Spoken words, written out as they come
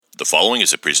The following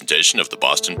is a presentation of the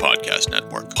Boston Podcast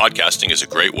Network. Podcasting is a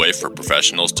great way for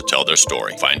professionals to tell their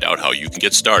story. Find out how you can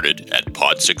get started at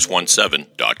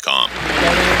pod617.com.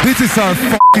 This is our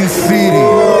fucking city.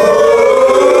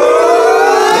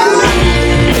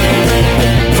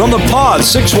 From the Pod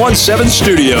 617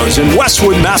 studios in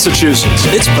Westwood, Massachusetts,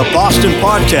 it's the Boston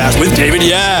Podcast with David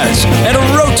Yaz and a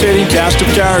rotating cast of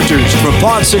characters from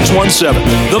Pod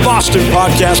 617, the Boston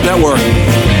Podcast Network.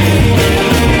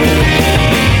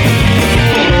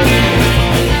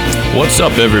 What's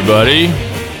up, everybody?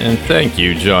 And thank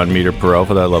you, John Meter-Perot,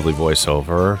 for that lovely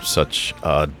voiceover. Such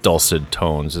dulcet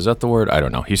tones. Is that the word? I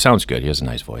don't know. He sounds good. He has a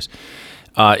nice voice.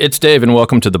 It's Dave, and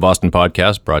welcome to the Boston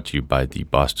Podcast, brought to you by the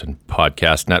Boston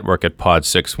Podcast Network at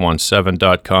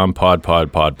pod617.com. Pod.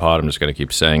 I'm just going to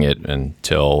keep saying it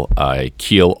until I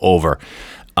keel over.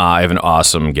 I have an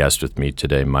awesome guest with me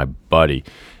today, my buddy,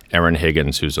 Erin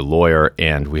Higgins, who's a lawyer,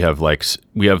 and we have like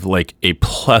a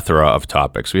plethora of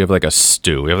topics. We have like a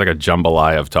stew. We have like a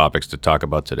jambalaya of topics to talk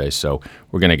about today, so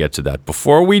we're going to get to that.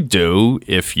 Before we do,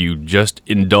 if you just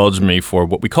indulge me for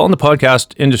what we call in the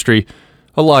podcast industry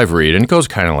a live read, and it goes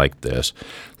kind of like this.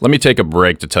 Let me take a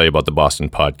break to tell you about the Boston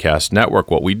Podcast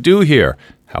Network, what we do here.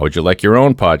 How would you like your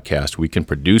own podcast? We can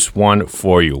produce one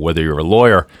for you. Whether you're a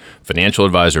lawyer, financial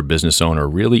advisor, business owner,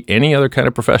 really any other kind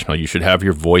of professional, you should have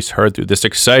your voice heard through this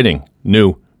exciting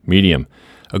new medium.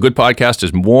 A good podcast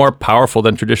is more powerful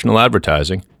than traditional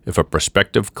advertising. If a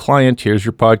prospective client hears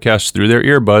your podcast through their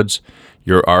earbuds,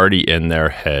 you're already in their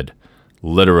head,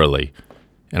 literally.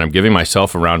 And I'm giving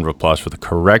myself a round of applause for the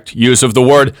correct use of the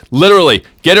word literally.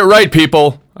 Get it right,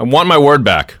 people. I want my word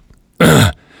back.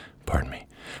 Pardon me.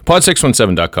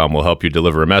 Pod617.com will help you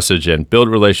deliver a message and build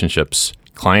relationships.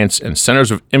 Clients and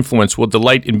centers of influence will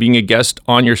delight in being a guest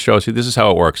on your show. See, this is how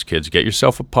it works, kids. Get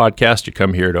yourself a podcast. You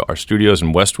come here to our studios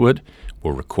in Westwood.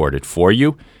 We'll record it for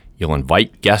you. You'll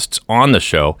invite guests on the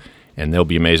show, and they'll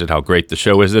be amazed at how great the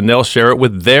show is. And they'll share it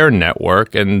with their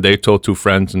network, and they told two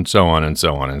friends, and so on, and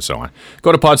so on, and so on.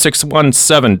 Go to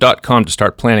pod617.com to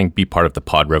start planning. Be part of the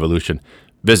pod revolution.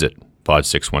 Visit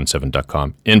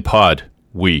pod617.com. In pod,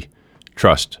 we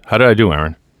trust. How did I do,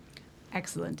 Erin?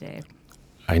 Excellent, Dave.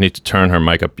 I need to turn her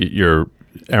mic up.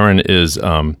 Erin is,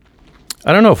 I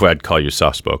don't know if I'd call you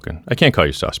soft-spoken. I can't call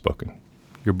you soft-spoken.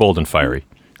 You're bold and fiery,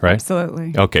 right?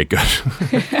 Absolutely. Okay, good.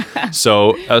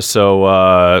 So,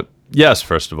 yes,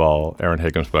 first of all, Erin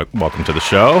Higgins, welcome to the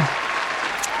show.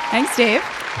 Thanks, Dave.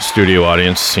 The studio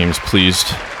audience seems pleased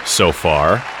so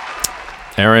far.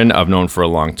 Erin, I've known for a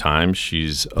long time.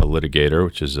 She's a litigator,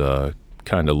 which is a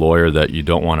kind of lawyer that you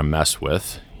don't want to mess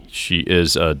with. She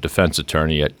is a defense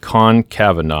attorney at Conn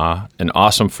Cavanaugh, an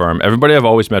awesome firm. Everybody I've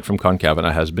always met from Conn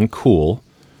Cavanaugh has been cool.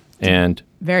 And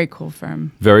very cool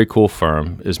firm. Very cool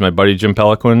firm. Is my buddy Jim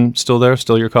Peliquin still there?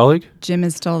 Still your colleague? Jim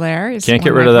is still there. He's Can't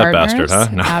get rid of that bastard, huh?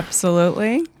 No.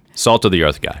 Absolutely. Salt of the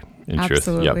earth guy, in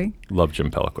Absolutely. truth. Yep. Love Jim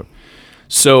Peliquin.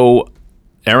 So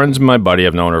Erin's my buddy.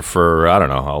 I've known her for, I don't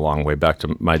know how long, way back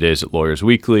to my days at Lawyers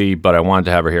Weekly, but I wanted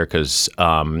to have her here because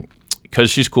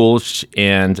she's cool.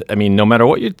 And, I mean, no matter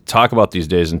what you talk about these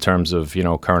days in terms of,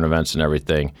 current events and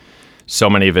everything, so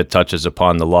many of it touches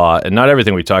upon the law, and not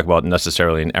everything we talk about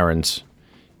necessarily in Erin's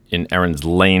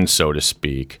lane, so to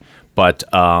speak. But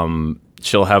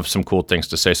she'll have some cool things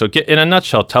to say. So, in a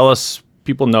nutshell, tell us.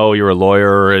 People know you're a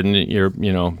lawyer and you're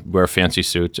wear fancy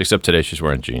suits. Except today, she's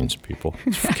wearing jeans. People,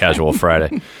 it's casual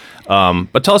Friday.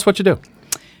 But tell us what you do.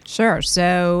 Sure.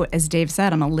 So, as Dave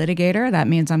said, I'm a litigator. That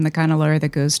means I'm the kind of lawyer that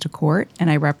goes to court,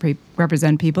 and I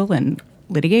represent people in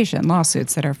litigation,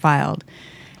 lawsuits that are filed.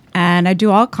 And I do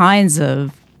all kinds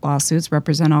of lawsuits,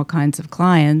 represent all kinds of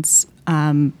clients.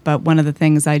 But one of the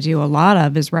things I do a lot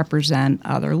of is represent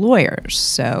other lawyers.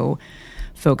 So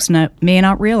folks may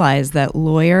not realize that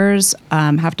lawyers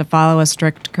have to follow a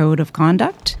strict code of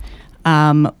conduct.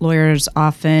 Lawyers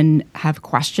often have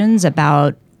questions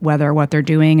about whether what they're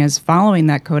doing is following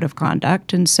that code of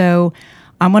conduct. And so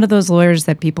I'm one of those lawyers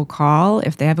that people call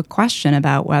if they have a question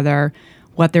about whether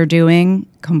what they're doing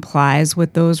complies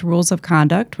with those rules of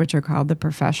conduct, which are called the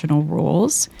professional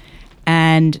rules.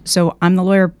 And so I'm the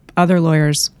lawyer other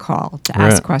lawyers call to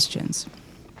ask questions.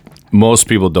 Most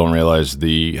people don't realize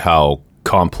how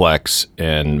complex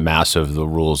and massive the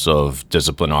rules of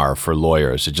discipline are for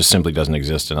lawyers. It just simply doesn't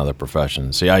exist in other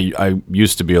professions. See, I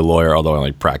used to be a lawyer, although I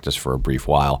only practiced for a brief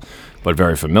while, but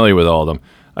very familiar with all of them.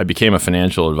 I became a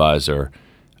financial advisor.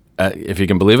 If you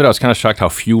can believe it, I was kind of shocked how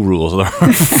few rules there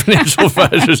are for financial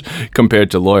advisors compared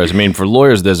to lawyers. I mean, for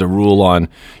lawyers, there's a rule on,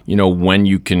 when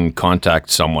you can contact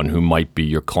someone who might be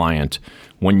your client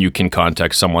when you can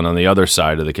contact someone on the other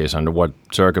side of the case, under what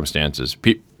circumstances.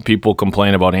 People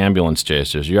complain about ambulance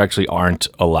chasers. You actually aren't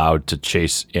allowed to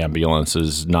chase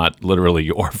ambulances, not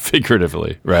literally or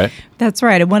figuratively, right? That's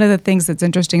right. And one of the things that's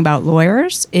interesting about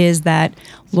lawyers is that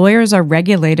lawyers are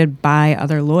regulated by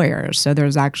other lawyers. So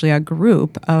there's actually a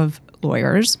group of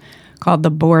lawyers called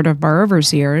the Board of Bar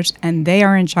Overseers, and they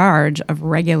are in charge of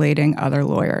regulating other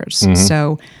lawyers.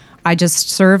 So I just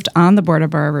served on the Board of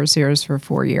Bar Overseers for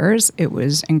 4 years. It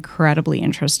was incredibly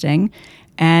interesting.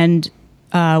 And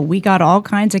we got all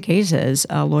kinds of cases,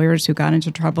 lawyers who got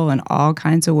into trouble in all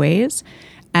kinds of ways.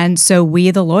 And so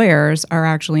we, the lawyers, are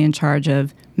actually in charge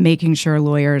of making sure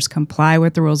lawyers comply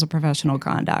with the rules of professional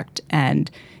conduct.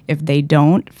 And if they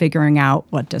don't, figuring out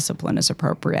what discipline is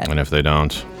appropriate. And if they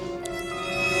don't.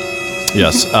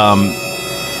 Yes.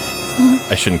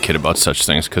 I shouldn't kid about such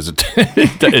things because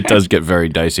it does get very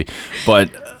dicey.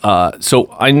 But so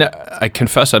I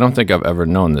confess I don't think I've ever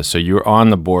known this. So you're on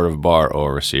the Board of Bar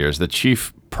Overseers. The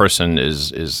chief person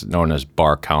is known as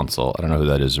Bar Counsel. I don't know who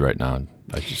that is right now.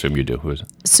 I assume you do. Who is it?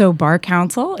 So Bar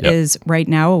Counsel is right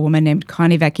now a woman named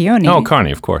Connie Vecchione. Oh,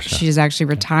 Connie, of course. Yeah. She's actually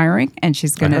retiring, and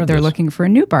they're looking for a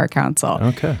new Bar Counsel.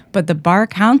 Okay. But the Bar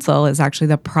Counsel is actually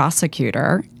the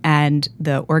prosecutor, and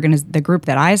the group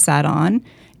that I sat on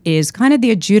is kind of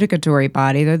the adjudicatory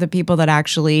body. They're the people that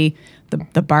actually,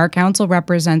 the Bar Counsel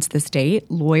represents the state.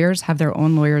 Lawyers have their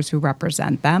own lawyers who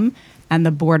represent them. And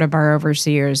the Board of Bar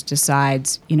Overseers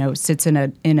decides, sits in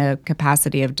a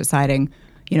capacity of deciding,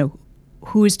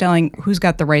 who's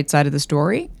got the right side of the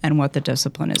story and what the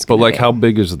discipline is going to be. But how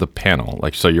big is the panel?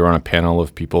 So you're on a panel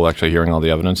of people actually hearing all the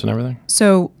evidence and everything?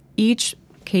 So each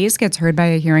case gets heard by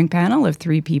a hearing panel of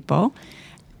 3 people.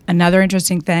 Another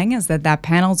interesting thing is that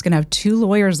panel is going to have 2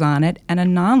 lawyers on it and a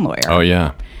non-lawyer. Oh,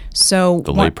 yeah. So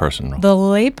the layperson role. The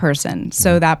layperson.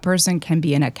 So that person can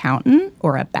be an accountant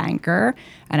or a banker.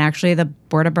 And actually, the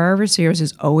Board of Bar Overseers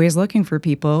is always looking for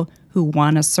people who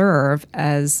want to serve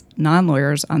as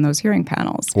non-lawyers on those hearing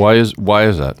panels. Why is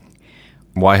that?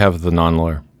 Why have the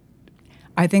non-lawyer?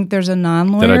 I think there's a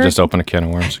non-lawyer. Did I just open a can of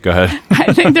worms? Go ahead.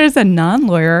 I think there's a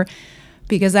non-lawyer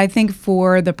because I think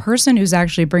for the person who's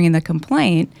actually bringing the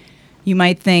complaint, you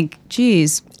might think,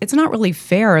 geez, it's not really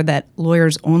fair that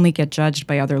lawyers only get judged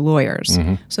by other lawyers.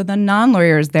 So the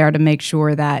non-lawyer is there to make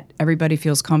sure that everybody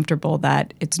feels comfortable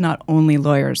that it's not only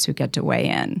lawyers who get to weigh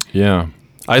in. Yeah.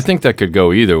 I think that could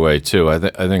go either way, too. I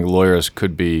think lawyers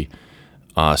could be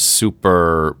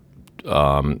super,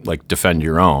 defend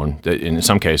your own. In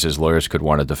some cases, lawyers could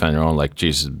want to defend their own, like,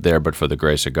 Jesus, there, but for the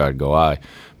grace of God, go I.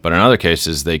 But in other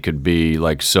cases, they could be,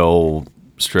 so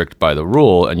strict by the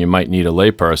rule, and you might need a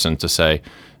layperson to say,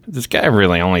 this guy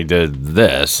really only did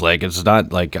this. It's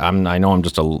not I know I'm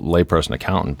just a layperson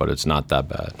accountant, but it's not that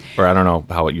bad. Or I don't know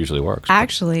how it usually works.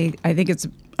 Actually, I think it's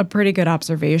a pretty good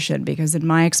observation because in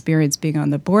my experience being on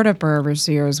the Board of Bar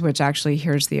Overseers, which actually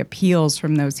hears the appeals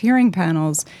from those hearing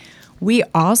panels, we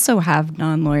also have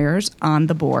non-lawyers on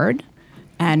the board.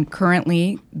 And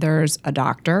currently there's a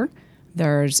doctor,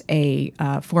 there's a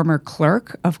former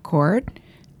clerk of court,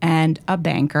 and a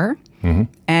banker.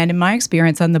 And in my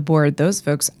experience on the board, those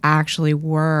folks actually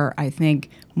were, I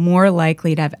think, more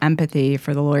likely to have empathy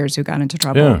for the lawyers who got into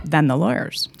trouble than the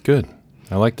lawyers. Good.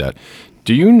 I like that.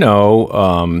 Do you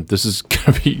know, this is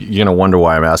going to be, you're going to wonder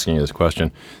why I'm asking you this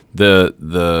question.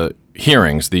 The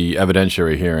hearings, the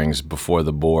evidentiary hearings before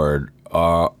the board,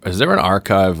 is there an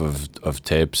archive of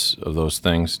tapes of those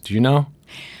things? Do you know?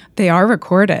 They are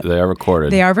recorded. They are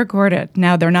recorded. They are recorded.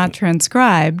 Now, they're not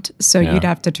transcribed, so you'd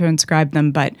have to transcribe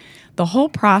them. But the whole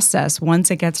process,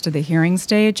 once it gets to the hearing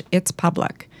stage, it's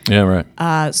public. Yeah,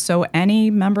 right. So any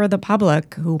member of the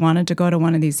public who wanted to go to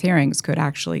one of these hearings could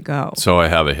actually go. So I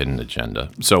have a hidden agenda.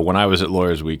 So when I was at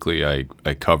Lawyers Weekly,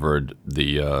 I covered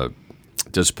the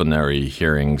disciplinary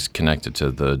hearings connected to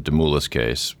the Demoulas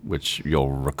case, which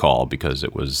you'll recall because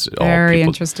it was very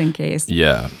interesting case.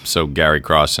 Yeah. So Gary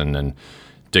Crossan and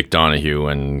Dick Donahue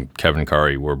and Kevin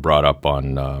Curry were brought up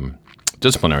on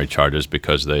disciplinary charges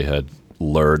because they had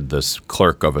lured this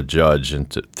clerk of a judge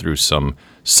through some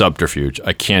subterfuge.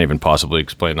 I can't even possibly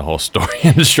explain the whole story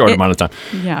in a short amount of time.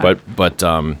 Yeah. But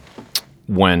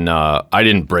when I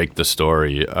didn't break the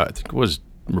story, I think it was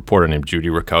a reporter named Judy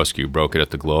Rakowski who broke it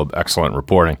at the Globe. Excellent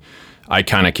reporting. I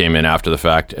kind of came in after the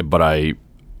fact, but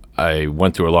I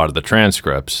went through a lot of the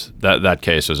transcripts. That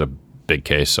case was a big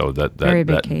case, so very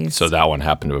big case. So that one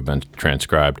happened to have been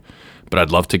transcribed. But I'd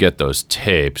love to get those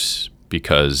tapes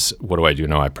because what do I do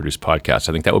now? I produce podcasts.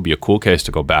 I think that would be a cool case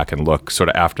to go back and look sort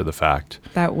of after the fact.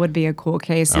 That would be a cool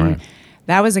case. All and right.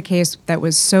 that was a case that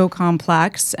was so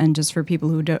complex. And just for people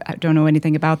who don't know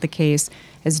anything about the case,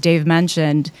 as Dave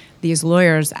mentioned, these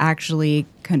lawyers actually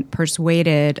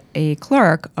persuaded a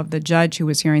clerk of the judge who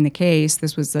was hearing the case.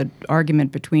 This was an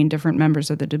argument between different members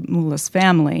of the Demoulas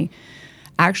family.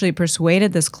 Actually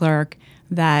persuaded this clerk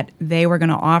that they were going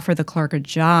to offer the clerk a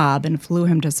job and flew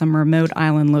him to some remote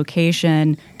island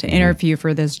location to interview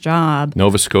for this job.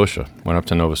 Nova Scotia. Went up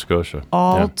to Nova Scotia.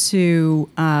 All to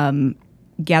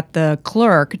get the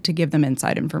clerk to give them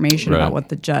inside information about what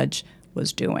the judge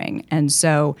was doing. And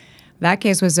so that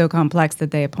case was so complex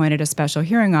that they appointed a special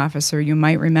hearing officer. You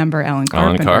might remember Ellen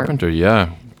Carpenter. Ellen Carpenter,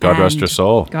 yeah. God rest her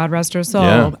soul. God rest her soul.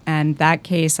 Yeah. And that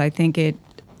case, I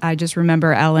just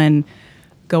remember Ellen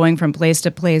going from place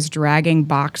to place, dragging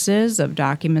boxes of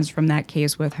documents from that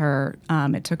case with her.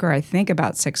 It took her, I think,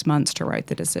 about 6 months to write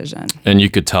the decision. And you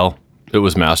could tell it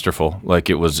was masterful. Like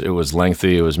it was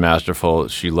lengthy. It was masterful.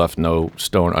 She left no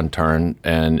stone unturned.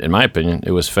 And in my opinion,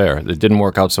 it was fair. It didn't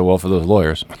work out so well for those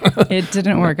lawyers. It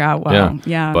didn't work out well.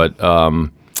 Yeah. But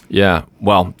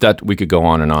well, that we could go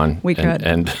on and on. We could.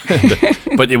 And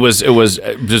but it was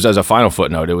just as a final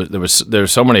footnote.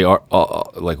 There's so many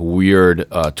like weird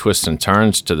twists and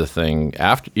turns to the thing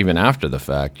even after the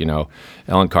fact. You know,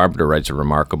 Ellen Carpenter writes a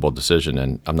remarkable decision,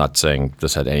 and I'm not saying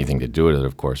this had anything to do with it,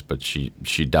 of course, but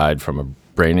she died from a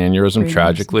brain aneurysm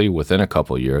tragically within a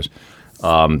couple of years.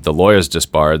 The lawyers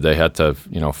disbarred. They had to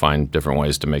find different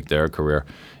ways to make their career,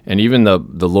 and even the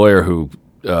lawyer who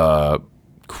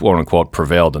quote unquote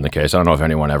prevailed in the case. I don't know if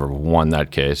anyone ever won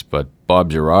that case, but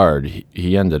Bob Gerard,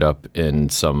 he ended up in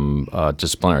some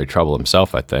disciplinary trouble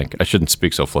himself, I think. I shouldn't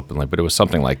speak so flippantly, but it was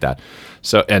something like that.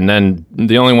 So, and then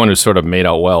the only one who sort of made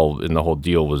out well in the whole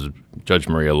deal was Judge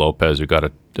Maria Lopez, who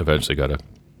eventually got a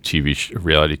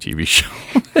reality TV show.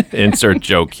 Insert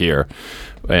joke here.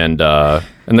 And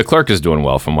the clerk is doing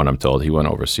well, from what I'm told. He went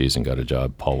overseas and got a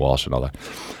job, Paul Walsh and all that.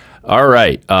 All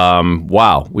right.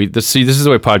 Wow. This is the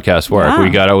way podcasts work.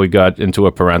 Yeah. We got into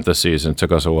a parentheses and it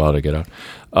took us a while to get out.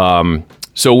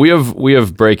 So we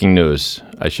have breaking news.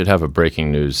 I should have a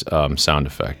breaking news sound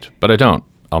effect, but I don't.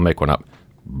 I'll make one up.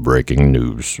 Breaking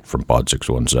news from Pod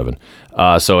 617.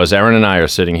 So as Erin and I are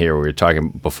sitting here, we were talking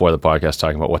before the podcast,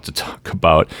 talking about what to talk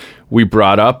about. We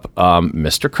brought up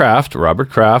Mr. Kraft,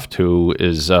 Robert Kraft, who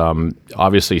is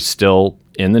obviously still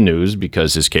in the news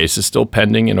because his case is still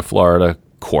pending in a Florida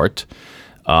court.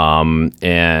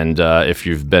 And if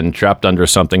you've been trapped under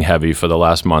something heavy for the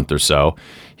last month or so,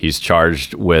 he's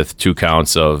charged with 2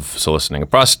 counts of soliciting a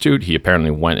prostitute. He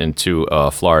apparently went into a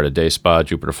Florida day spa,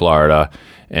 Jupiter, Florida,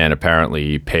 and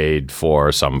apparently paid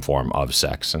for some form of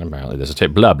sex. And apparently there's a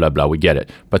tape, blah, blah, blah. We get it.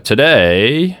 But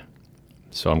today,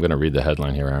 so I'm going to read the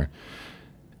headline here, Aaron.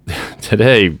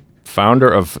 Today,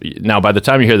 now by the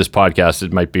time you hear this podcast,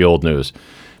 it might be old news.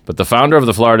 But the founder of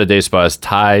the Florida day spa is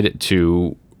tied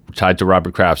to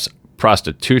Robert Kraft's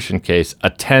prostitution case,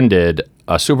 attended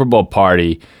a Super Bowl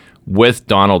party with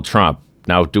Donald Trump.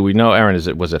 Now, do we know, Erin,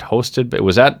 was it hosted? It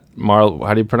was at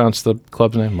how do you pronounce the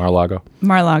club's name? Mar-a-Lago?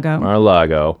 Mar-a-Lago.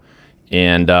 Mar-a-Lago.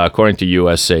 And according to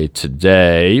USA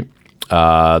Today,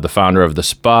 the founder of the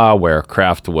spa where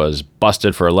Kraft was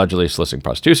busted for allegedly soliciting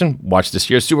prostitution watched this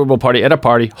year's Super Bowl party at a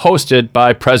party hosted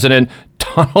by President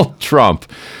Donald Trump.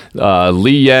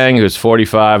 Li Yang, who's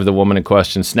 45, the woman in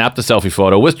question, snapped a selfie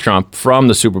photo with Trump from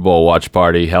the Super Bowl watch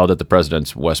party held at the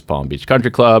president's West Palm Beach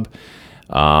Country Club.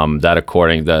 That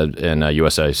according in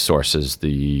USA sources,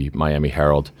 the Miami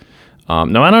Herald.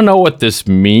 Now, I don't know what this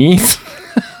means.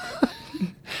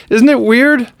 Isn't it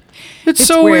weird? It's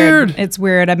so weird. It's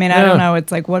weird. I mean, I don't know.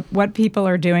 It's like what people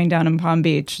are doing down in Palm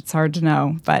Beach. It's hard to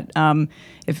know. But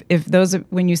if those,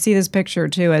 when you see this picture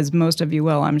too, as most of you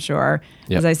will, I'm sure,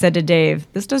 as I said to Dave,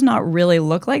 this does not really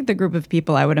look like the group of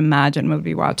people I would imagine would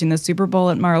be watching the Super Bowl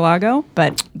at Mar-a-Lago.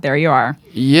 But there you are.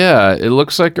 Yeah, it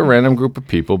looks like a random group of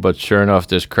people, but sure enough,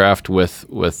 there's Kraft with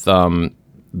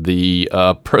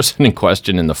the person in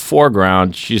question in the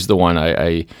foreground. She's the one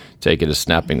I take it as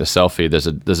snapping the selfie.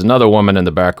 There's another woman in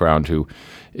the background who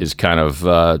is kind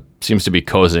of seems to be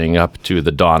cozying up to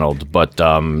the Donald, but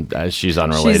she's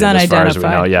unrelated as far as we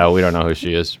know. Yeah, we don't know who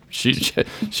she is.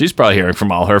 She's probably hearing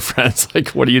from all her friends, like,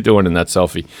 what are you doing in that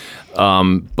selfie?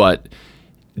 But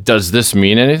does this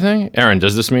mean anything? Erin,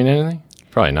 does this mean anything?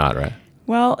 Probably not, right?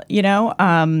 Well,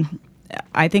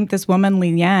 I think this woman, Li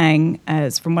Yang,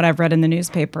 as from what I've read in the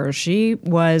newspaper, she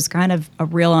was kind of a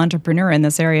real entrepreneur in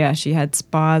this area. She had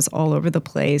spas all over the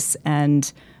place,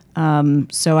 and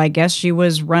so I guess she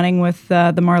was running with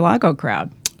the Mar-a-Lago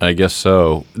crowd. I guess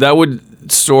so.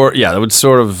 That's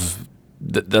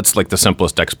like the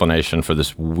simplest explanation for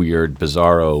this weird,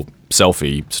 bizarro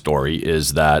selfie story,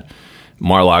 is that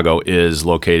Mar-a-Lago is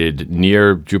located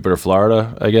near Jupiter,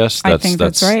 Florida, I guess. I think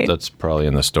that's right. That's probably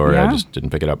in the story. Yeah. I just didn't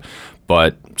pick it up.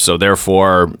 But so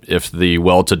therefore, if the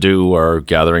well-to-do are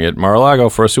gathering at Mar-a-Lago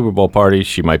for a Super Bowl party,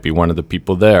 she might be one of the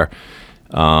people there.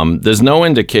 There's no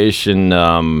indication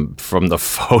from the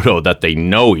photo that they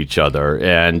know each other.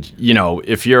 And,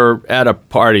 if you're at a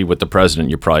party with the president,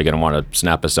 you're probably going to want to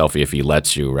snap a selfie if he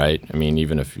lets you, right? I mean,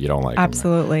 even if you don't like him.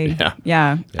 Absolutely. Yeah.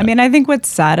 Yeah. I mean, I think what's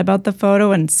sad about the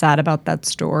photo and sad about that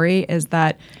story is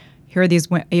that here these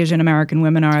Asian American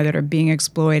women are that are being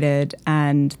exploited,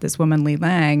 and this woman, Lee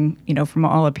Lang, from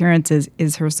all appearances,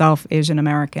 is herself Asian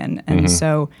American. And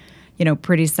so,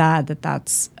 pretty sad that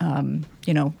that's,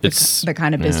 the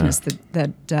kind of business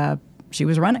that she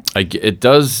was running. It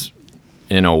does,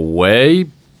 in a way,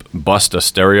 bust a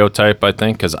stereotype, I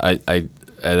think, because I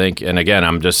think, and again,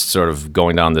 I'm just sort of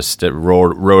going down this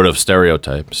road of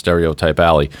stereotype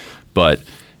alley, but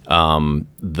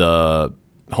the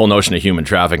whole notion of human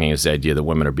trafficking is the idea that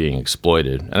women are being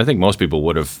exploited, and I think most people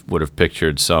would have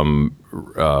pictured some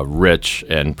rich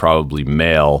and probably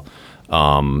male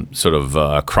sort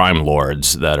of crime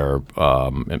lords that are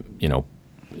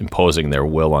imposing their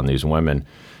will on these women,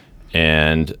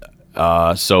 and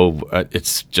so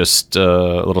it's just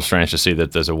a little strange to see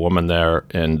that there's a woman there.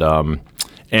 And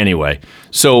anyway,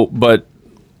 but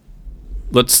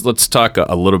let's talk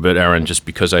a little bit, Erin, just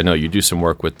because I know you do some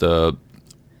work with the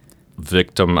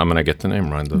Victim. I'm going to get the name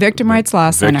wrong. Victim Rights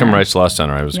Law Center. Victim Rights Law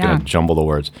Center. I was going to jumble the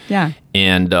words. Yeah.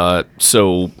 And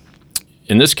so,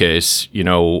 in this case,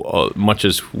 much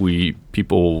as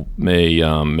people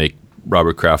may make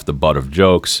Robert Kraft the butt of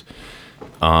jokes,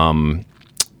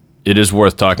 it is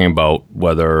worth talking about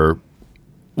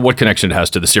what connection it has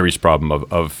to the serious problem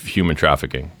of human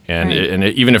trafficking, and right. and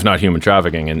even if not human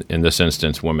trafficking, in this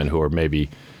instance, women who are maybe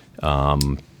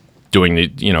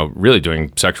really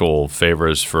doing sexual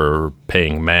favors for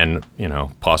paying men,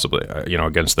 possibly,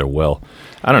 against their will.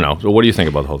 I don't know. So what do you think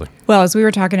about the whole thing? Well, as we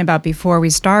were talking about before we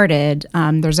started,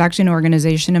 there's actually an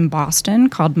organization in Boston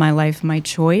called My Life, My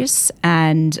Choice.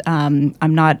 And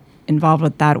I'm not involved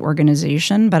with that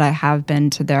organization, but I have been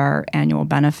to their annual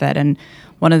benefit. And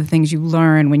one of the things you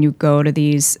learn when you go to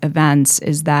these events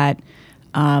is that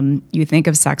you think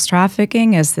of sex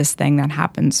trafficking as this thing that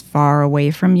happens far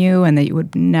away from you and that you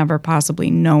would never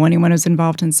possibly know anyone who's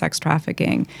involved in sex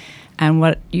trafficking. And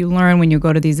what you learn when you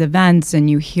go to these events and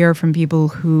you hear from people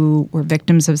who were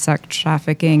victims of sex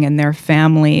trafficking and their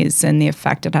families and the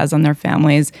effect it has on their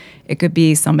families, it could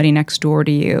be somebody next door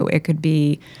to you. It could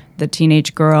be the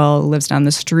teenage girl who lives down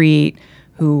the street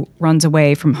who runs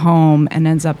away from home and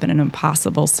ends up in an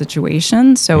impossible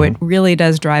situation. So it really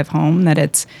does drive home that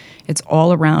it's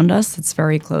all around us. It's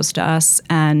very close to us.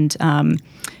 And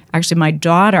actually, my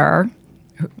daughter.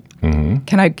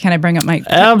 Can I bring up my?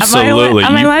 Absolutely.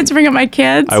 Am I allowed to bring up my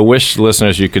kids? I wish,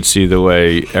 listeners, you could see the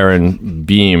way Erin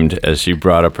beamed as she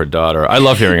brought up her daughter. I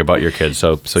love hearing about your kids.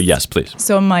 So yes, please.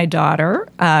 So my daughter,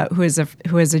 who is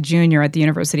a junior at the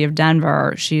University of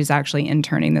Denver, she's actually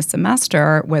interning this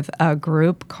semester with a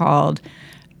group called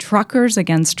Truckers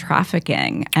Against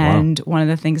Trafficking. And one of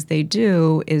the things they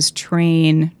do is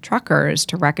train truckers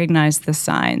to recognize the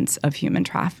signs of human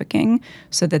trafficking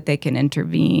so that they can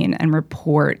intervene and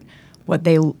report what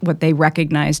they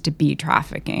recognize to be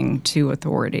trafficking to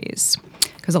authorities.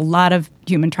 Because a lot of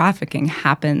human trafficking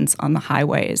happens on the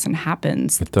highways and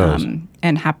happens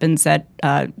at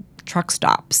truck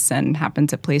stops and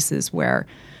happens at places where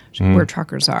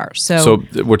truckers are. So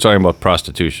we're talking about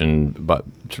prostitution, but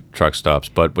truck stops.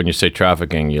 But when you say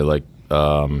trafficking, you're like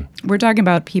we're talking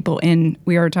about people being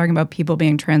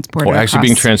transported.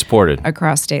 Being transported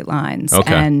across state lines.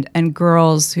 Okay. And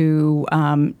girls who,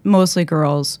 mostly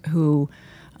girls who,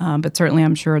 but certainly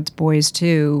I'm sure it's boys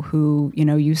too, who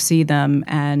you see them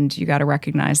and you got to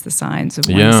recognize the signs of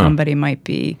when somebody might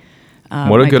be.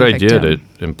 What a good idea to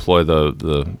employ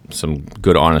some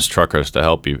good, honest truckers to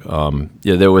help you.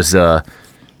 There was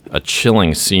a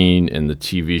chilling scene in the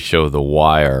TV show The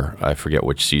Wire. I forget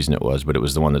which season it was, but it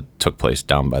was the one that took place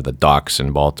down by the docks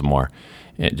in Baltimore.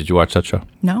 Did you watch that show?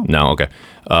 No. No? Okay.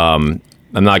 I'm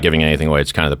not giving anything away.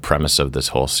 It's kind of the premise of this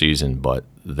whole season, but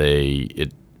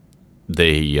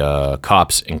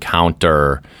cops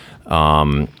encounter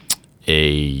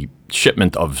a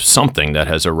shipment of something that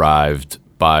has arrived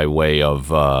by way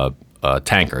of a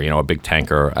tanker, a big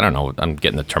tanker. I don't know. I'm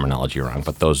getting the terminology wrong,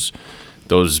 but those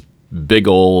big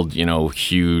old,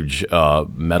 huge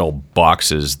metal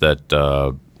boxes that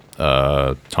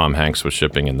Tom Hanks was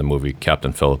shipping in the movie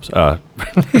Captain Phillips.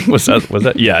 Was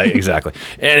that? Yeah, exactly.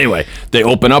 Anyway, they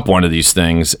open up one of these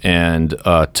things, and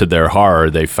to their horror,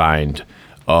 they find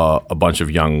a bunch of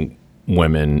young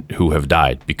women who have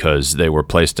died because they were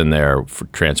placed in there for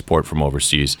transport from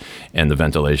overseas and the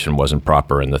ventilation wasn't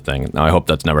proper in the thing. Now, I hope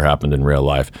that's never happened in real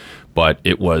life, but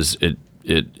it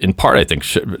in part, I think,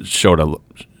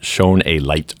 shone a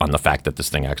light on the fact that this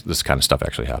kind of stuff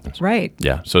actually happens. Right.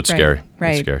 Yeah. So it's scary.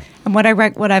 Right. It's scary. And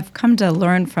what I've come to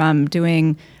learn from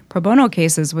doing pro bono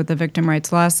cases with the Victim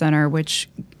Rights Law Center, which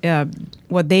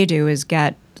what they do is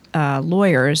get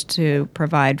lawyers to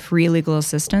provide free legal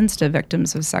assistance to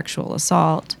victims of sexual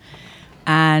assault.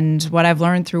 And what I've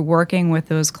learned through working with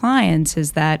those clients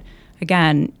is that,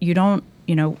 again, you don't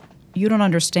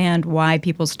understand why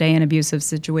people stay in abusive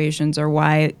situations, or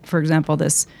why, for example,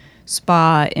 this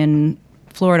spa in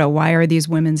Florida, why are these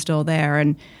women still there?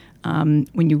 And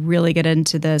when you really get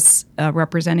into this,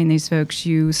 representing these folks,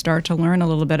 you start to learn a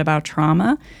little bit about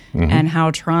trauma and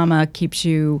how trauma keeps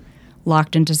you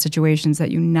locked into situations that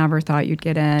you never thought you'd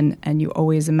get in, and you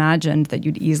always imagined that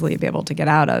you'd easily be able to get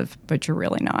out of, but you're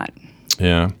really not.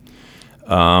 Yeah.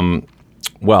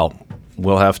 Well,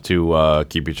 we'll have to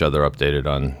keep each other updated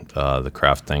on the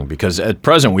Kraft thing, because at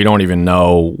present we don't even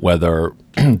know whether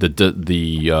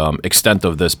the extent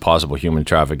of this possible human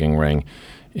trafficking ring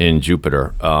in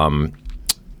Jupiter,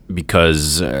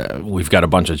 because we've got a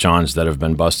bunch of Johns that have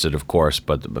been busted, of course,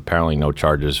 but apparently no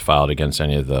charges filed against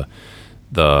any of the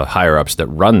higher-ups that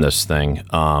run this thing.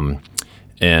 I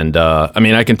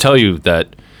mean, I can tell you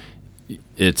that you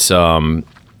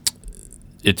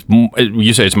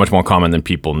say it's much more common than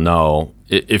people know.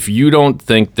 If you don't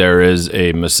think there is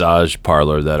a massage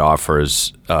parlor that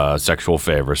offers sexual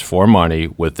favors for money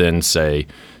within, say,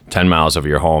 10 miles of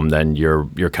your home, then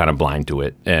you're kind of blind to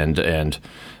it. And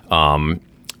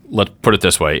let's put it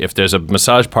this way: if there's a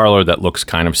massage parlor that looks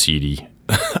kind of seedy,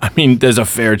 I mean, there's a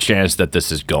fair chance that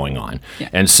this is going on. Yeah.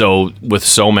 And so with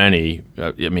so many,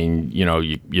 I mean,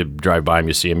 you drive by them,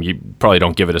 you see them, you probably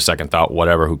don't give it a second thought,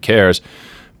 whatever, who cares?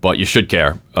 But you should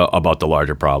care about the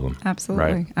larger problem.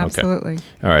 Absolutely. Right? Absolutely. Okay.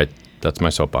 All right. That's my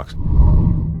soapbox.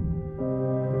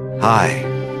 Hi,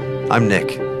 I'm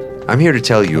Nick. I'm here to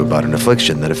tell you about an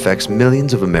affliction that affects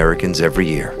millions of Americans every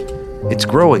year. It's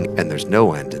growing, and there's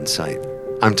no end in sight.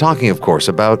 I'm talking, of course,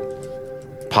 about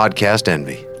podcast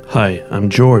envy. Hi, I'm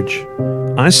George.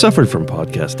 I suffered from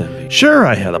podcast envy. Sure,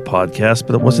 I had a podcast,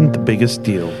 but it wasn't the biggest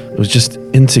deal. It was just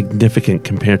insignificant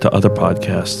compared to other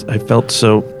podcasts. I felt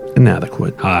so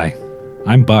inadequate. Hi,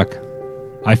 I'm Buck.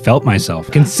 I felt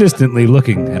myself consistently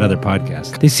looking at other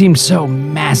podcasts. They seemed so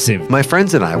massive. My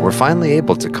friends and I were finally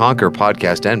able to conquer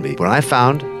podcast envy when I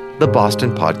found the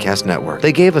Boston Podcast Network.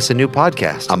 They gave us a new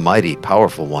podcast, a mighty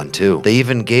powerful one, too. They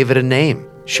even gave it a name,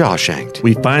 Shawshanked.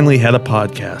 We finally had a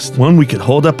podcast, one we could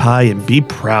hold up high and be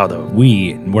proud of.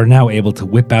 We were now able to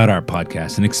whip out our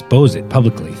podcast and expose it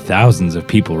publicly. Thousands of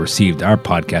people received our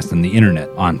podcast on the internet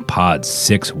on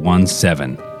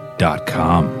pod617.com.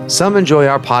 Some enjoy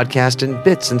our podcast in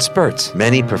bits and spurts.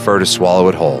 Many prefer to swallow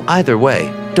it whole. Either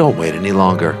way, don't wait any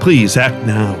longer. Please act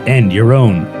now. End your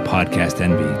own podcast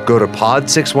envy. Go to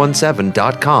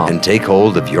pod617.com and take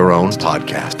hold of your own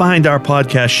podcast. Find our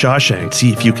podcast Shawshank.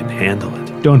 See if you can handle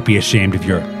it. Don't be ashamed of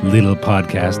your little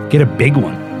podcast. Get a big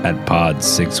one at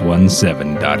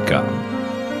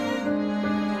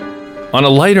pod617.com. On a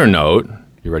lighter note,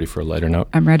 you ready for a lighter note?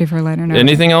 I'm ready for a lighter note.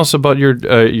 Anything else about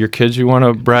your kids you want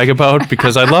to brag about?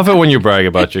 Because I love it when you brag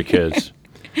about your kids.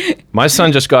 My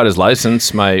son just got his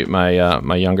license.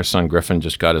 My younger son Griffin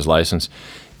just got his license,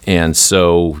 and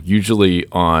so usually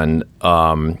on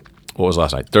what was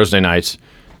last night? Thursday nights.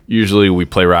 Usually we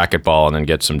play racquetball and then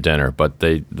get some dinner, but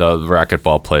the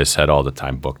racquetball place had all the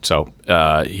time booked. So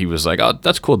he was like, "Oh,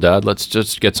 that's cool, Dad. Let's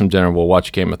just get some dinner. We'll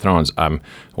watch Game of Thrones." I'm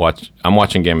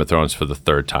watching Game of Thrones for the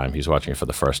third time. He's watching it for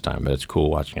the first time, but it's cool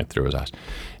watching it through his eyes.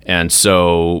 And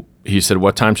so he said,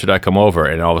 "What time should I come over?"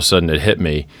 And all of a sudden it hit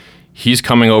me. He's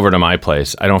coming over to my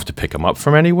place. I don't have to pick him up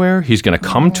from anywhere. He's going to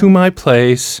come to my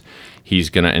place. He's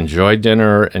going to enjoy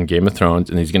dinner and Game of Thrones,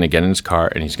 and he's going to get in his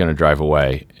car, and he's going to drive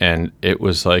away. And it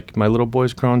was like, my little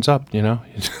boy's grown up,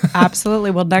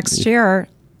 Absolutely. Well, next year,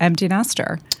 empty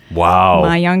nester. Wow.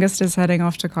 My youngest is heading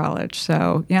off to college.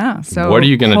 So, yeah. So what are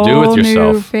you going to do with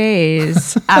yourself? New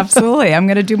phase. Absolutely. I'm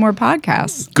going to do more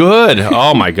podcasts. Good.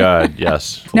 Oh, my God.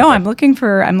 Yes. No, I'm looking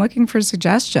for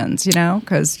suggestions,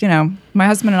 because, my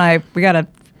husband and I, we got to,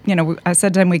 I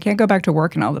said to him, we can't go back to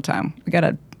working all the time. We got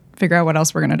to figure out what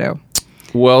else we're going to do.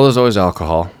 Well, there's always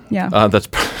alcohol. Yeah. That's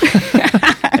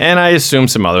and I assume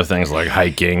some other things like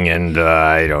hiking and,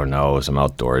 I don't know, some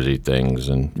outdoorsy things,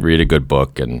 and read a good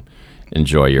book and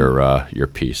enjoy your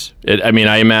peace.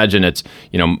 I imagine it's,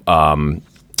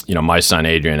 my son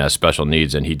Adrian has special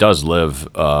needs, and he does live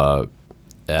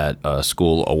at a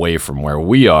school away from where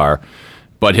we are,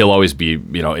 But he'll always be,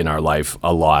 in our life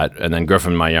a lot. And then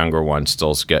Griffin, my younger one,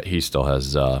 still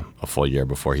has a full year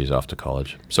before he's off to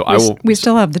college. So we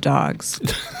still have the dogs.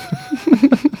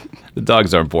 The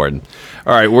dogs are important.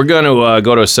 All right, we're going to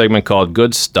go to a segment called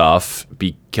Good Stuff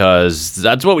because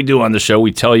that's what we do on the show.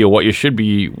 We tell you what you should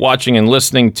be watching and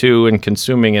listening to and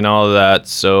consuming and all of that.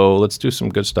 So let's do some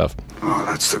good stuff. Oh,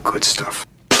 that's the good stuff.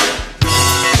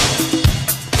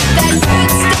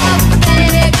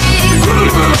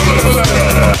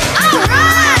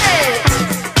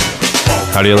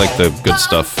 How do you like the good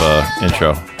stuff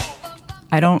intro?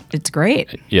 It's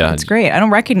great. Yeah. It's great. I don't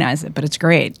recognize it, but it's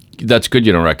great. That's good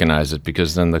you don't recognize it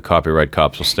because then the copyright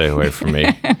cops will stay away from me.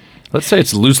 Let's say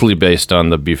it's loosely based on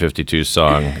the B-52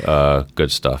 song,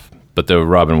 Good Stuff. But the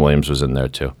Robin Williams was in there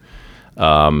too. It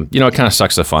kind of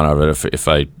sucks the fun out of it if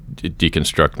I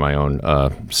deconstruct my own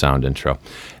sound intro.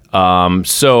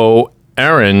 So,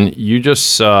 Erin, you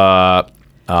just go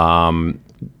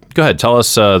ahead. Tell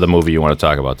us the movie you want to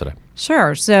talk about today.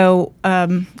 Sure. So, a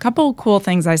couple cool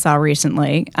things I saw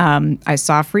recently. I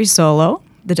saw Free Solo,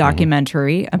 the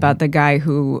documentary about the guy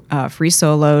who free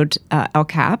soloed El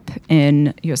Cap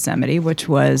in Yosemite, which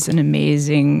was an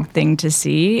amazing thing to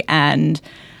see. And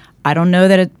I don't know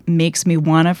that it makes me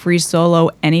want to free solo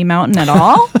any mountain at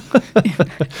all.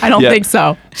 I don't think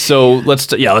so. So let's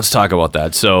talk about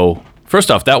that. So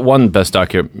first off, that won Best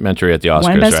Documentary at the Oscars,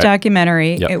 Won Best right?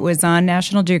 Documentary. Yep. It was on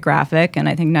National Geographic, and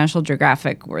I think National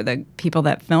Geographic were the people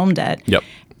that filmed it. Yep.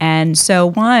 And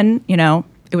so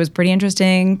it was pretty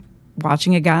interesting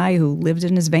watching a guy who lived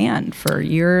in his van for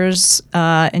years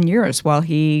and years while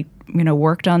he,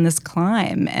 worked on this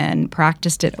climb and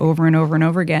practiced it over and over and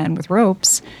over again with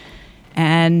ropes,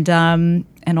 and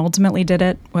ultimately did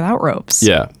it without ropes.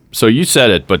 Yeah. So you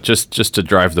said it, but just to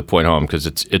drive the point home, because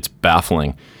it's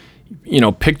baffling.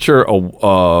 Picture a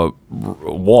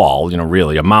wall,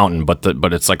 really a mountain,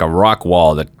 but it's like a rock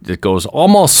wall that goes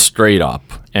almost straight up,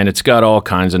 and it's got all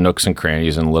kinds of nooks and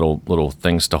crannies and little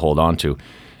things to hold on to.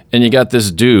 And you got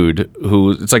this dude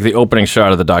who, it's like the opening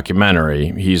shot of the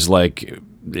documentary. He's like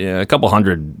a couple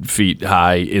 100 feet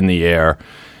high in the air,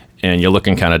 and you're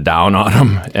looking kind of down on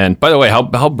him. And by the way,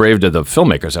 how brave do the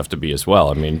filmmakers have to be as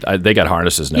well? I mean, they got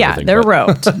harnesses and everything. Yeah, they're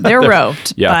roped. They're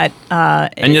roped. Yeah.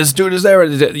 But, and this dude is there.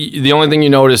 The only thing you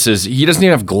notice is he doesn't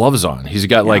even have gloves on. He's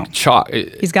got like chalk.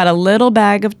 He's got a little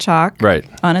bag of chalk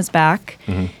on his back,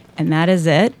 and that is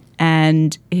it.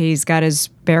 And he's got his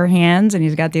bare hands, and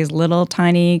he's got these little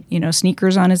tiny,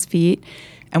 sneakers on his feet.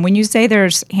 And when you say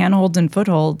there's handholds and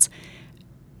footholds,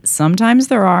 sometimes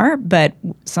there are, but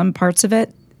some parts of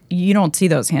it, you don't see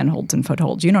those handholds and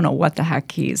footholds. You don't know what the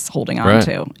heck he's holding on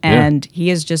to. And he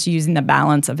is just using the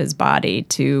balance of his body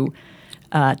to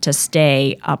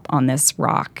stay up on this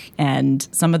rock. And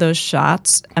some of those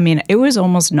shots, I mean, it was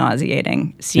almost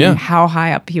nauseating seeing how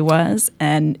high up he was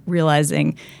and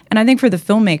realizing, and I think for the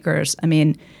filmmakers, I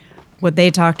mean, what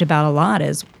they talked about a lot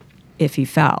is if he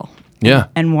fell. Yeah.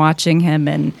 And watching him,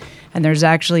 and there's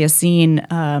actually a scene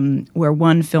where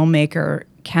one filmmaker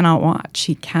cannot watch.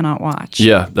 He cannot watch.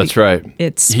 Yeah, that's right.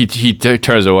 He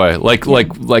turns away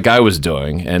like I was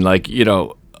doing, and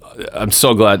I'm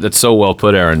so glad that's so well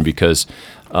put, Erin, because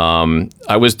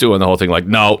I was doing the whole thing like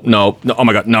no, oh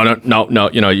my god, no.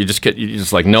 You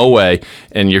just like no way,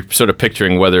 and you're sort of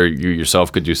picturing whether you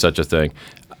yourself could do such a thing.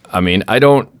 I mean, I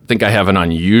don't think I have an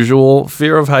unusual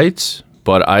fear of heights,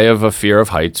 but I have a fear of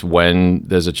heights when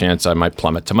there's a chance I might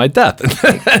plummet to my death.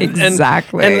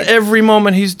 Exactly. And every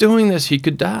moment he's doing this, he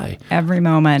could die. Every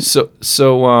moment.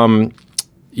 So.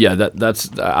 Yeah, that's.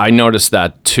 I noticed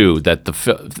that too. That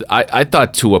I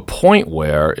thought to a point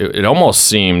where it almost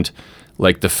seemed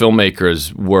like the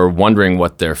filmmakers were wondering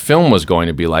what their film was going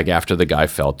to be like after the guy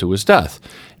fell to his death,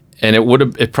 and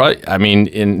it probably. I mean,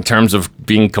 in terms of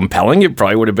being compelling, it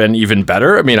probably would have been even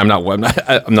better. I mean, I'm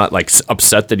not like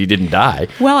upset that he didn't die.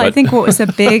 Well, I think what was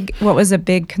a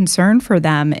big concern for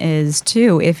them is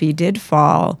too, if he did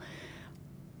fall,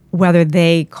 whether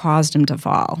they caused him to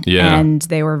fall. Yeah. And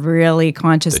they were really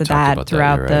conscious of that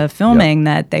throughout the filming,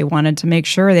 that they wanted to make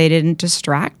sure they didn't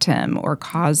distract him or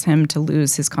cause him to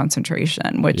lose his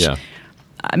concentration, which,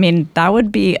 I mean, that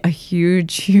would be a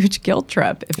huge, huge guilt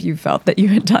trip if you felt that you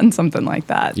had done something like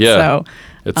that. Yeah. So,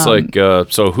 it's like,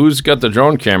 so who's got the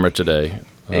drone camera today?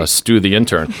 Stu the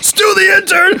intern. Stu the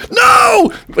intern!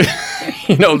 No!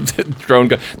 Drone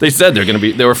guy. They said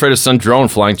they were afraid of some drone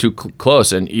flying too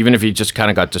close, and even if he just kind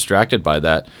of got distracted by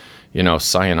that,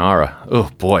 sayonara. Oh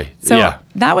boy. So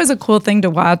that was a cool thing to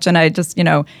watch, and I just,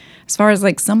 as far as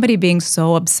like somebody being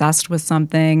so obsessed with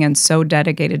something and so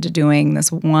dedicated to doing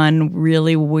this one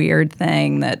really weird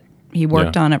thing that he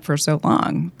worked on it for so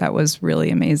long, that was really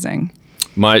amazing.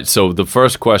 So the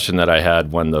first question that I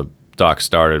had when the doc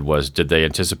started was, did they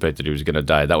anticipate that he was going to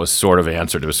die? That was sort of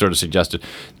answered. It was sort of suggested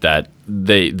that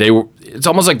they were. It's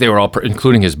almost like they were all,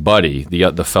 including his buddy,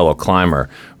 the fellow climber,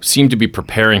 seemed to be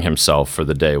preparing himself for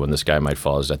the day when this guy might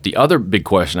fall his death. The other big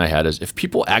question I had is, if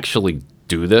people actually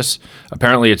do this,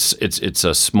 apparently it's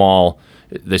a small.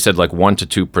 They said like 1%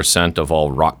 to 2% of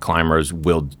all rock climbers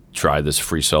will try this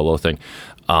free solo thing.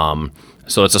 So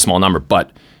it's a small number.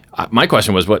 But my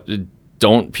question was, what?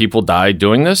 Don't people die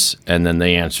doing this? And then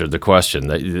they answered the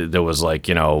question. There was like,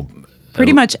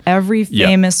 pretty much every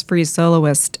famous free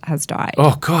soloist has died.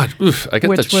 Oh God, oof, I get the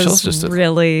which chills. was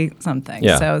really something.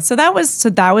 Yeah. So that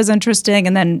was interesting.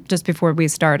 And then just before we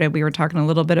started, we were talking a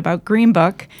little bit about Green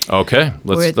Book. Okay,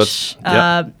 let's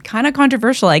kind of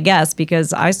controversial, I guess,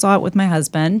 because I saw it with my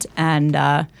husband, and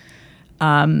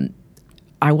I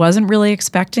wasn't really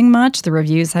expecting much. The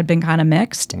reviews had been kind of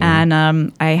mixed, and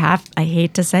I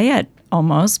hate to say it,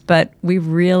 almost, but we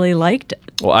really liked it.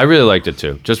 Well, I really liked it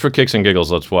too. Just for kicks and giggles,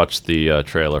 let's watch the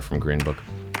trailer from Green Book.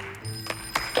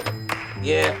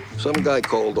 Yeah, some guy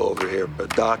called over here, a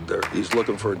doctor. He's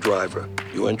looking for a driver.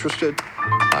 You interested?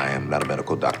 I am not a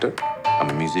medical doctor. I'm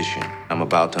a musician. I'm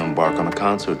about to embark on a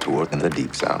concert tour in the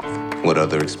Deep South. What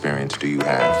other experience do you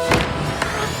have?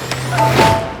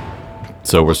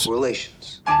 So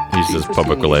Relations. he's just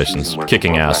public relations,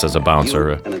 kicking ass as a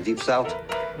bouncer. In the Deep South,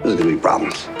 there's gonna be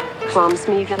problems. Promise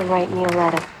me you're gonna write me a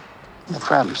letter. I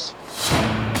promise.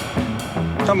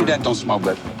 Tell me that don't smell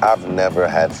good. I've never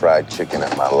had fried chicken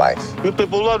in my life. You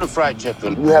people love the fried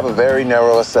chicken. You have a very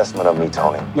narrow assessment of me,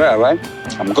 Tony. Yeah, right?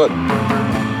 I'm good.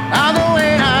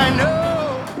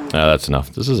 That's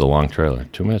enough. This is a long trailer.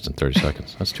 2 minutes and 30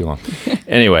 seconds. That's too long.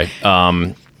 Anyway,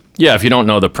 if you don't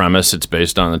know the premise, it's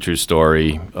based on the true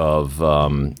story of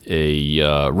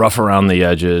a rough around the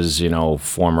edges,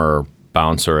 former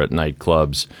bouncer at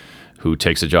nightclubs who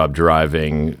takes a job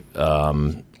driving.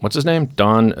 What's his name?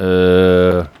 Don.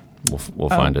 We'll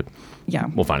find it. Yeah,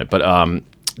 we'll find it. But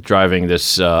driving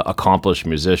this accomplished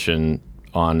musician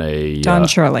on a Don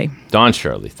Shirley. Don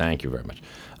Shirley. Thank you very much.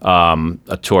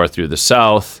 A tour through the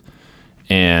South,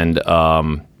 and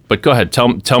but go ahead. Tell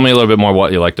me a little bit more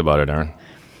what you liked about it, Erin.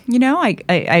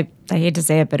 I hate to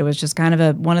say it, but it was just kind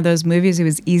of one of those movies. It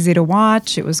was easy to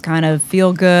watch. It was kind of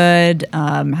feel good.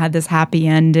 Had this happy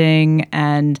ending,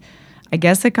 and I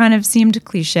guess it kind of seemed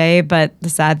cliche. But the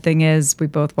sad thing is, we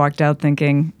both walked out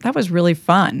thinking that was really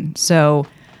fun. So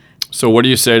what do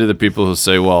you say to the people who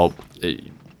say, "Well,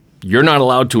 you're not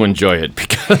allowed to enjoy it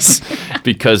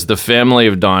because the family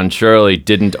of Don Shirley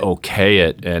didn't okay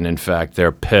it, and in fact,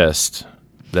 they're pissed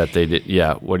that they did."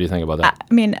 Yeah, what do you think about that?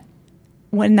 I mean,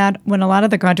 when a lot of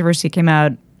the controversy came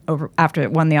out after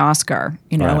it won the Oscar,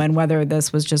 right. And whether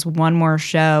this was just one more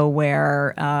show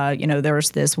where there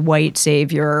was this white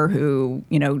savior who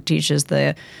teaches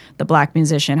the black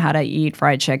musician how to eat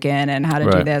fried chicken and how to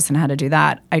right. do this and how to do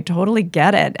that. I totally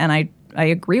get it, and I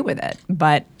agree with it,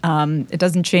 but it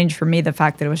doesn't change for me the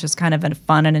fact that it was just kind of a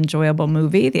fun and enjoyable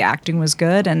movie. The acting was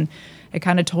good, and it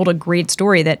kind of told a great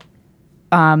story that,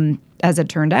 as it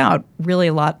turned out, really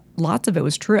lots of it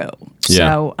was true. Yeah.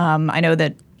 So I know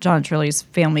that John Shirley's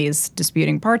family is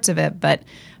disputing parts of it, but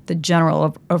the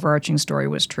general overarching story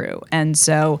was true. And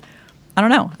so, I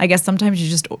don't know. I guess sometimes you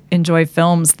just enjoy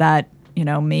films that,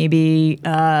 maybe,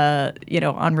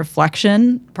 on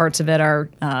reflection, parts of it are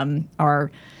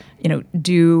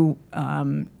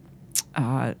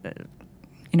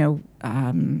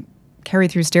carry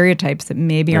through stereotypes that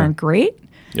maybe aren't great.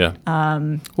 Yeah. I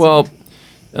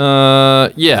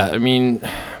mean,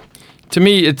 to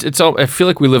me, it's all. I feel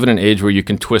like we live in an age where you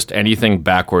can twist anything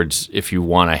backwards if you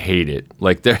want to hate it.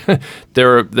 Like there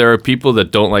are people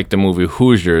that don't like the movie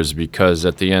Hoosiers because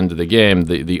at the end of the game,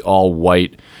 the all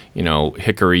white,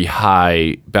 Hickory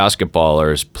High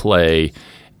basketballers play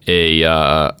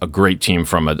a great team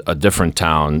from a different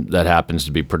town that happens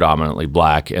to be predominantly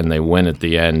black, and they win at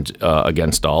the end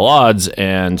against all odds.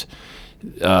 And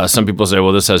some people say,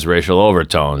 well, this has racial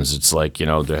overtones. It's like, they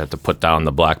have to put down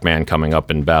the black man coming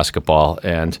up in basketball.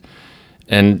 And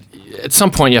at some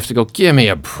point you have to go, give me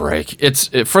a break.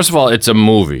 First of all, it's a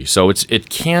movie. So it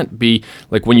can't be,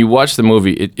 like when you watch the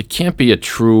movie, it can't be a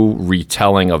true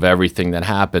retelling of everything that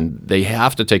happened. They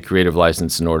have to take creative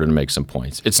license in order to make some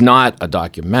points. It's not a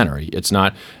documentary. It's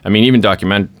not, even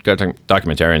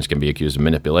documentarians can be accused of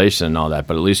manipulation and all that,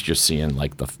 but at least you're seeing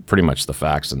like pretty much the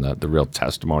facts and the real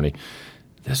testimony.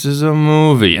 This is a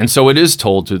movie. And so it is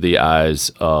told through the eyes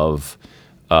of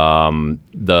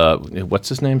what's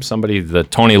his name?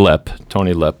 Tony Lip,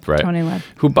 right? Tony Lip.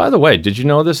 Who, by the way, did you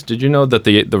know this? Did you know that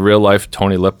the real life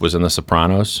Tony Lip was in The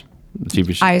Sopranos?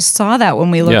 TV show? I saw that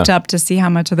when we looked up to see how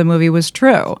much of the movie was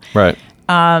true. Right.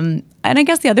 And I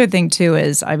guess the other thing too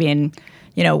is, I mean,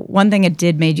 one thing it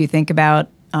did made you think about,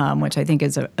 which I think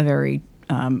is a very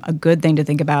a good thing to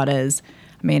think about is,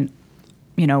 I mean,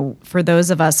 for those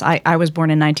of us, I was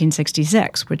born in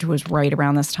 1966, which was right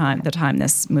around the time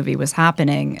this movie was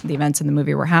happening, the events in the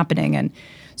movie were happening. And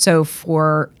so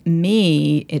for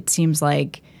me, it seems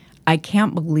like I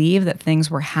can't believe that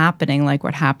things were happening like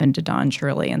what happened to Don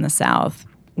Shirley in the South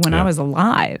when I was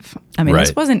alive. I mean,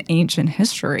 this wasn't ancient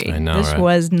history. I know, this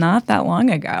was not that long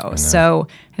ago. So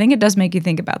I think it does make you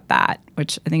think about that,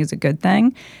 which I think is a good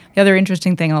thing. The other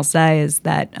interesting thing I'll say is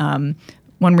that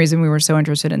one reason we were so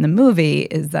interested in the movie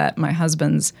is that my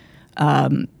husband's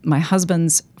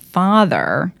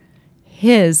father,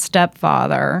 his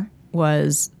stepfather,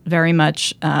 was very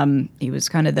much he was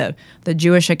kind of the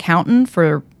Jewish accountant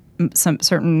for some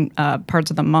certain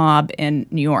parts of the mob in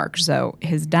New York. So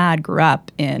his dad grew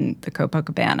up in the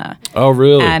Copacabana. Oh,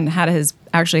 really? And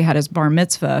actually had his bar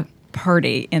mitzvah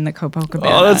party in the Copacabana.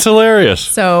 Oh, that's hilarious.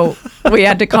 So we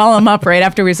had to call him up right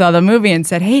after we saw the movie and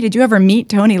said, "Hey, did you ever meet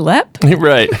Tony Lip?"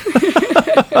 Right.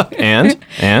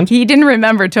 And? He didn't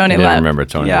remember Tony Lip. He didn't remember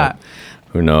Tony Lip.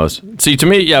 Who knows? See, to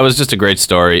me, it was just a great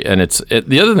story. And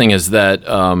the other thing is that,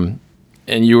 and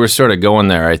you were sort of going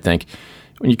there, I think,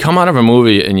 when you come out of a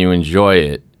movie and you enjoy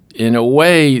it, in a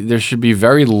way, there should be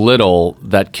very little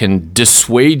that can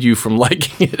dissuade you from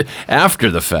liking it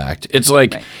after the fact. It's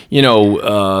like,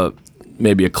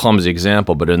 maybe a clumsy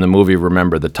example, but in the movie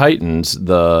Remember the Titans,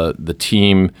 the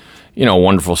team,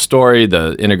 wonderful story,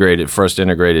 the first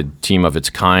integrated team of its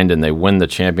kind, and they win the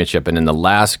championship. And in the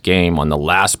last game, on the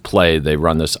last play, they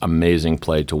run this amazing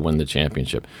play to win the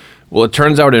championship. Well, it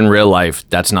turns out in real life,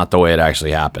 that's not the way it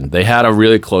actually happened. They had a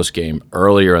really close game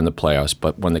earlier in the playoffs,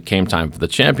 but when it came time for the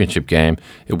championship game,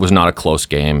 it was not a close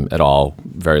game at all,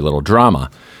 very little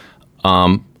drama.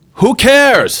 Who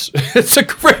cares? It's a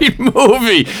great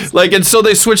movie. And so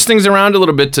they switched things around a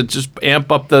little bit to just amp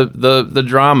up the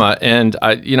drama. And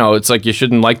it's like you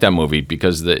shouldn't like that movie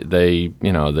because they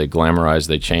glamorize,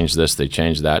 they change this, they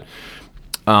change that.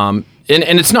 And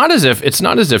it's not as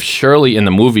if Shirley in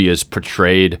the movie is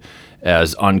portrayed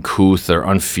as uncouth or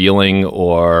unfeeling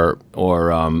or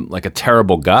like a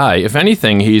terrible guy. If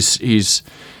anything, he's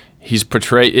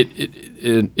portrayed.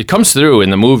 It comes through in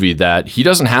the movie that he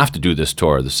doesn't have to do this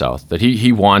tour of the South. That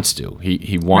he wants to.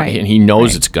 And he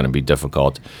knows it's going to be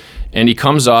difficult. And he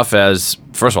comes off as,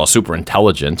 first of all, super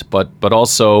intelligent, but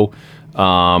also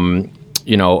a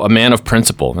man of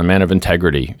principle, a man of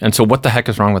integrity. And so what the heck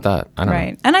is wrong with that? I don't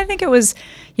know. And I think it was,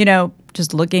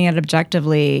 just looking at it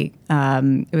objectively,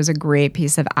 it was a great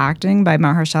piece of acting by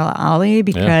Mahershala Ali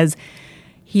because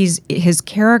his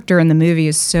character in the movie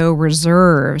is so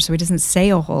reserved, so he doesn't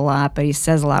say a whole lot, but he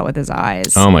says a lot with his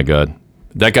eyes. Oh, my God.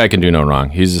 That guy can do no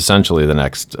wrong. He's essentially the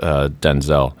next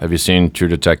Denzel. Have you seen True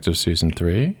Detective Season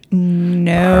 3?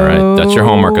 No. All right. That's your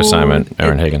homework assignment,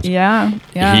 Erin Higgins. Yeah.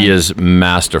 He is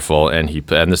masterful, and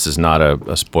this is not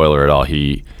a spoiler at all.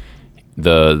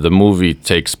 The movie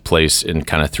takes place in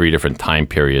kind of 3 different time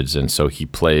periods, and so he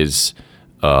plays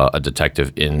a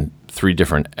detective in 3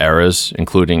 different eras,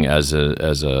 including as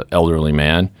a elderly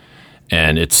man,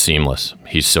 and it's seamless.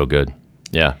 He's so good.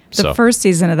 Yeah. The first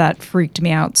season of that freaked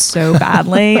me out so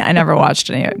badly. I never watched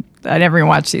any. I never even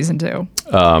watched season 2.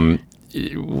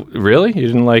 Really? You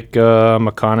didn't like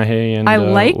McConaughey? And I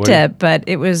liked it, but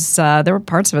it was there were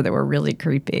parts of it that were really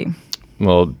creepy.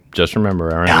 Well, just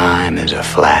remember, Erin. Time is a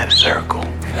flat circle.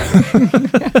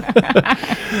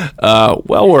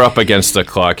 Well, we're up against the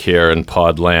clock here in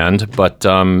Podland, but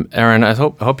Erin, I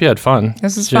hope you had fun.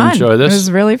 This is Did fun. you enjoy this? It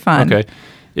was really fun. Okay.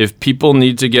 If people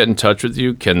need to get in touch with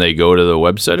you, can they go to the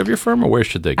website of your firm, or where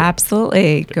should they go?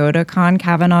 Absolutely. Go to Con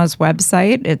Kavanaugh's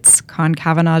website. It's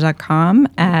conkavanagh.com.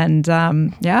 And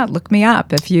look me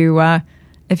up. If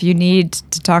you need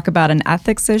to talk about an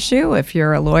ethics issue, if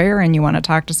you're a lawyer and you want to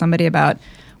talk to somebody about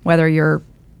whether you're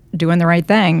doing the right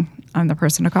thing, I'm the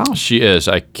person to call. She is.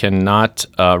 I cannot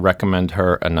recommend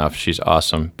her enough. She's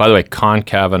awesome. By the way, Con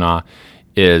Kavanaugh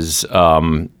is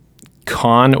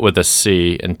Con with a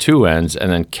C and 2 N's,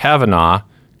 and then Kavanaugh,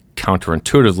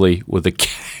 counterintuitively, with a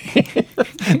K.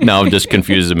 No, I'm just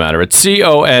confused the matter. It's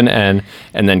Conn, and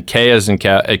then K as in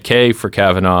K for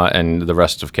Kavanaugh, and the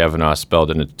rest of Kavanaugh spelled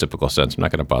in its typical sense. I'm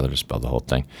not going to bother to spell the whole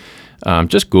thing.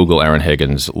 Just Google Erin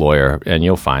Higgins, lawyer, and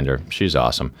you'll find her. She's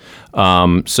awesome.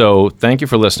 So thank you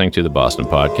for listening to the Boston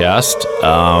Podcast.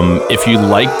 If you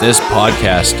like this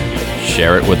podcast,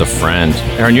 share it with a friend.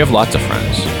 Erin, you have lots of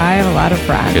friends. I have a lot of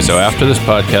friends. Okay, so after this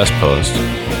podcast post,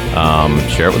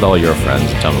 Share it with all your friends.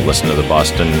 Tell them to listen to the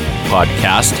Boston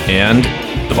podcast and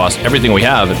everything we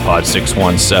have at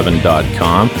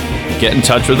pod617.com. Get in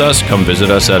touch with us. Come visit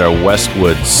us at our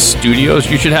Westwood studios.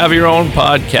 You should have your own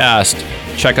podcast.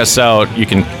 Check us out. You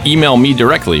can email me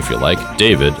directly if you like,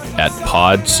 David at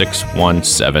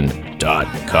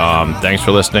pod617.com. Thanks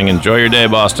for listening. Enjoy your day,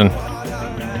 Boston.